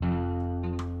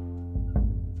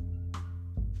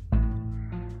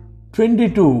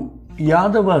22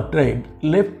 Yadava tribes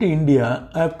left India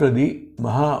after the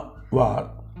Mahavar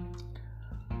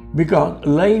because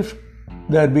life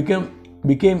there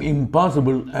became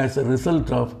impossible as a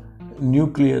result of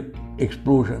nuclear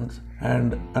explosions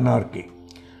and anarchy.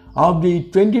 Of the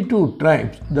 22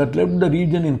 tribes that left the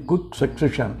region in quick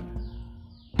succession,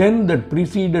 10 that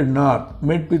preceded North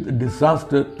met with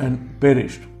disaster and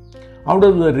perished. Out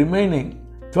of the remaining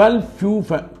 12,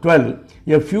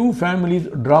 a few families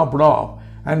dropped off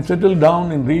and settled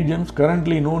down in regions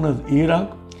currently known as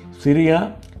Iraq,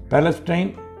 Syria,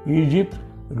 Palestine, Egypt,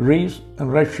 Greece,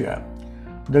 and Russia.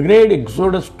 The Great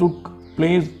Exodus took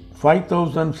place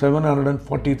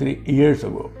 5,743 years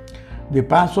ago. The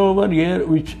Passover year,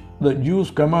 which the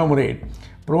Jews commemorate,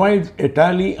 provides a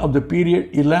tally of the period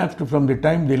elapsed from the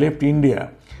time they left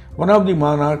India. One of the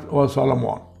monarchs was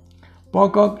Solomon.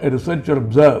 Pocock, a researcher,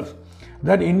 observes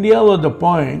that India was the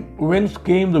point whence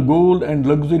came the gold and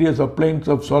luxurious appliances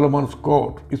of Solomon's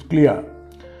court is clear.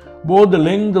 Both the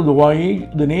length of the voyage,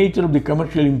 the nature of the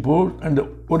commercial imports, and the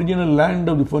original land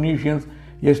of the Phoenicians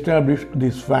established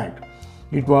this fact.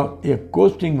 It was a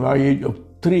coasting voyage of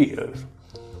 3 years.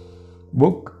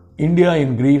 Book India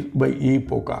in Greece by E.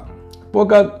 Pocock.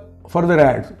 Pocock further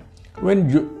adds, when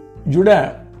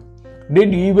Judah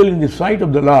did evil in the sight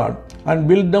of the Lord and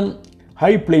built them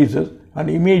high places and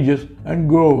images and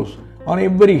groves on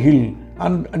every hill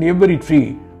and every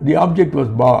tree, the object was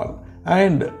Baal,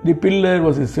 and the pillar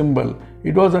was a symbol.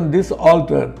 It was on this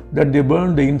altar that they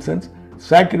burned the incense,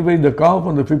 sacrificed the calf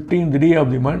on the 15th day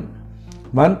of the month,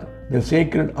 the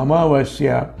sacred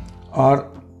Amavasya,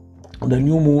 or the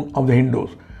new moon of the Hindus.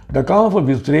 The calf of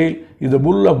Israel is the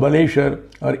bull of Baleshwar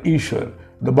or Ishwar.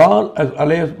 The Baal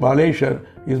alias Baleshwar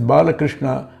is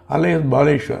Balakrishna alias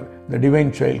Baleshwar, the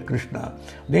divine child Krishna.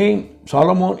 The name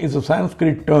Solomon is a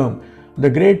Sanskrit term. The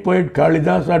great poet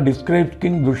Kalidasa describes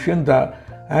King Dushyanta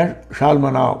as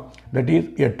Shalmanav, that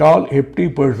is, a tall, hefty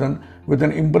person with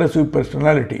an impressive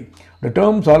personality. The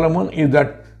term Solomon is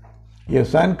that a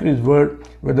Sanskrit word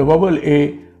with the vowel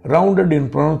A rounded in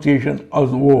pronunciation as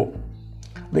O.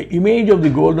 The image of the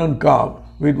golden calf,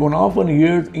 which one often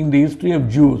hears in the history of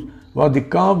Jews, was the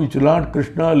calf which Lord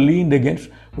Krishna leaned against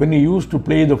when he used to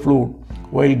play the flute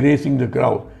while gracing the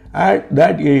crowd. At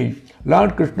that age,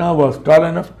 Lord Krishna was tall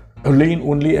enough to lean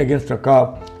only against a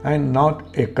calf and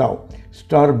not a cow.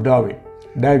 Star of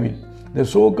David. The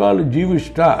so-called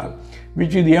Jewish star,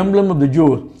 which is the emblem of the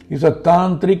Jews, is a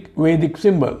tantric Vedic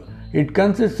symbol. It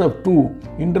consists of 2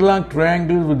 interlocked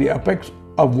triangles with the apex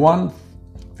of one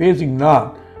facing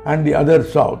north and the other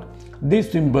south.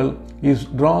 This symbol is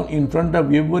drawn in front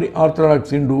of every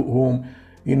Orthodox Hindu home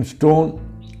in stone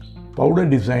powder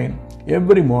design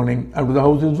every morning after the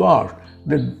house is washed.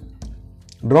 The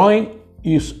drawing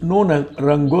is known as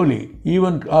Rangoli,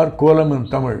 even or Kolam in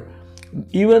Tamil.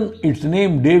 Even its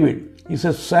name David is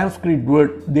a Sanskrit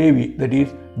word Devi, that is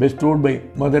bestowed by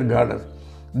Mother Goddess.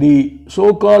 The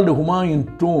so-called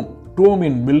Humayun tomb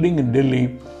in building in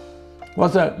Delhi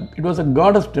was a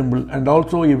goddess temple and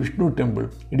also a Vishnu temple.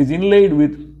 It is inlaid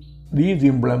with these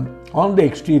emblems on the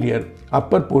exterior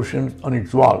upper portions on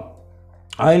its wall.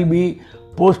 I will be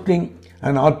posting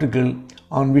an article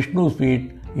on Vishnu's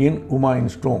feet in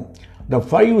Humayun's tomb. The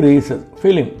 5 races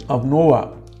film of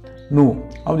Noah.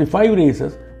 Of the 5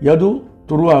 races, Yadu,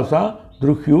 Turvasa,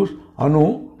 Druhyus,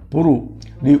 Anu, Puru.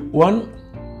 The one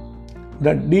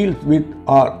that deals with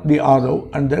are the Adav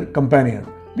and their companions,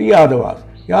 the Yadavas.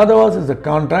 Yadavas is a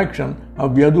contraction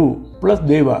of Yadu plus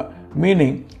Deva,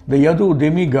 meaning the Yadu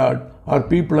demigod or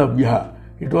people of Yaha.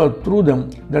 It was through them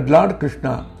that Lord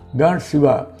Krishna, God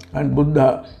Shiva, and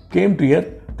Buddha came to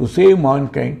earth to save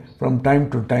mankind from time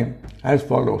to time as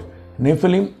follows: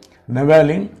 Nephilim,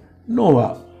 Nephilim,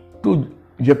 Noah, to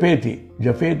Japheth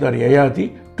or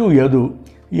Yayati, to Yadu,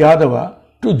 Yadava,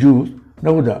 to Jews,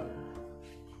 Nahuda.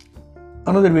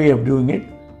 Another way of doing it,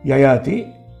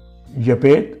 Yayati,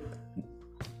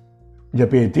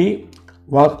 Japheti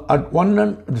was at one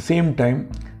and at the same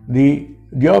time the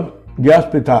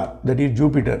Dyaspithar, that is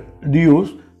Jupiter,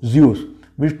 Deus, Zeus,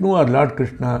 Vishnu or Lord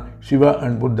Krishna, Shiva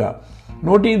and Buddha.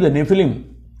 Notice the Nephilim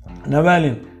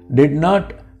did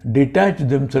not detach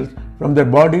themselves from their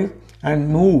bodies and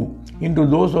move into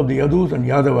those of the Yadus and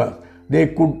Yadavas. They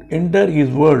could enter his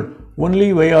world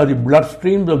only via the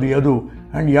bloodstreams of the Yadu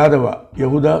and Yadava,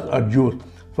 Yahudas or Jews.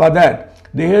 For that,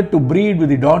 they had to breed with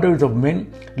the daughters of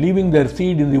men, leaving their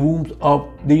seed in the wombs of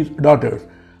these daughters.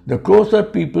 The closer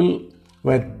people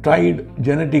were tied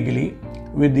genetically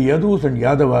with the Yadus and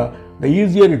Yadava, the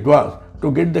easier it was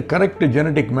to get the correct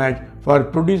genetic match for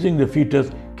producing the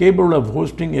fetus capable of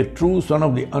hosting a true son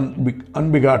of the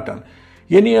unbegotten.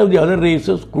 Any of the other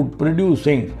races could produce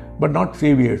saints, but not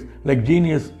saviors like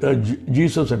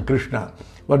Jesus and Krishna.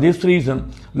 For this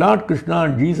reason, Lord Krishna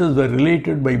and Jesus were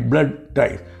related by blood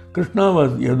ties. Krishna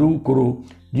was Yadu Kuru,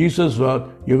 Jesus was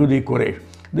Yahudi Quraysh.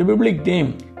 The biblical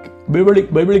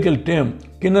term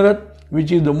Kinneret,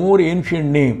 which is the more ancient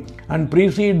name and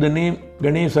precedes the name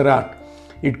Ganesarat.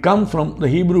 It comes from the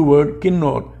Hebrew word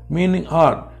kinnor, meaning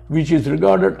harp, which is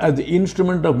regarded as the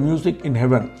instrument of music in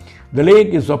heaven. The lake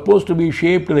is supposed to be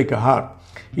shaped like a harp.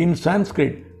 In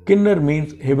Sanskrit, kinnar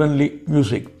means heavenly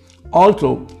music.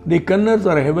 Also, the Kannars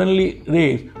are a heavenly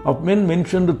race of men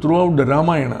mentioned throughout the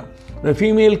Ramayana. The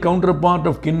female counterpart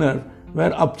of Kinnars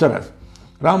were Apsaras.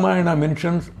 Ramayana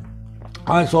mentions,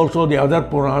 as also the other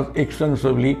Puranas,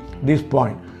 extensively this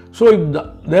point. So,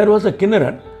 if there was a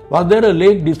Kinneret, was there a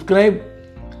lake described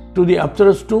to the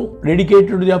Apsaras too, dedicated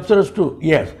to the Apsaras too?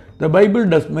 Yes. The Bible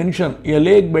does mention a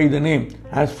lake by the name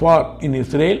Asphalt in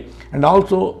Israel, and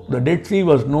also the Dead Sea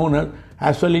was known as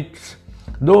Asphalt,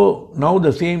 though now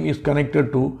the same is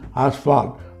connected to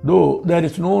asphalt, though there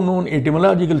is no known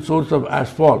etymological source of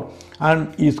asphalt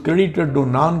and is credited to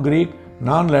non-Greek,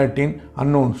 non-Latin,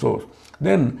 unknown source.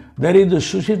 Then there is the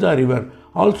Shushita river,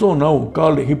 also now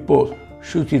called Hippos.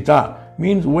 Shushita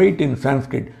means white in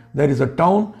Sanskrit. There is a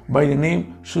town by the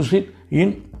name Shushit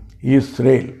in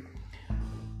Israel.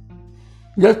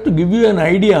 Just to give you an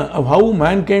idea of how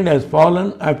mankind has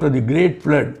fallen after the great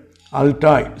flood,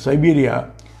 Altai,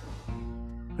 Siberia,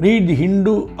 read the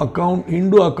Hindu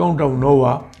account of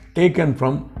Noah taken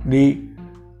from the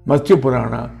Matsya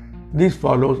Purana. This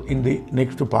follows in the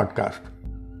next podcast.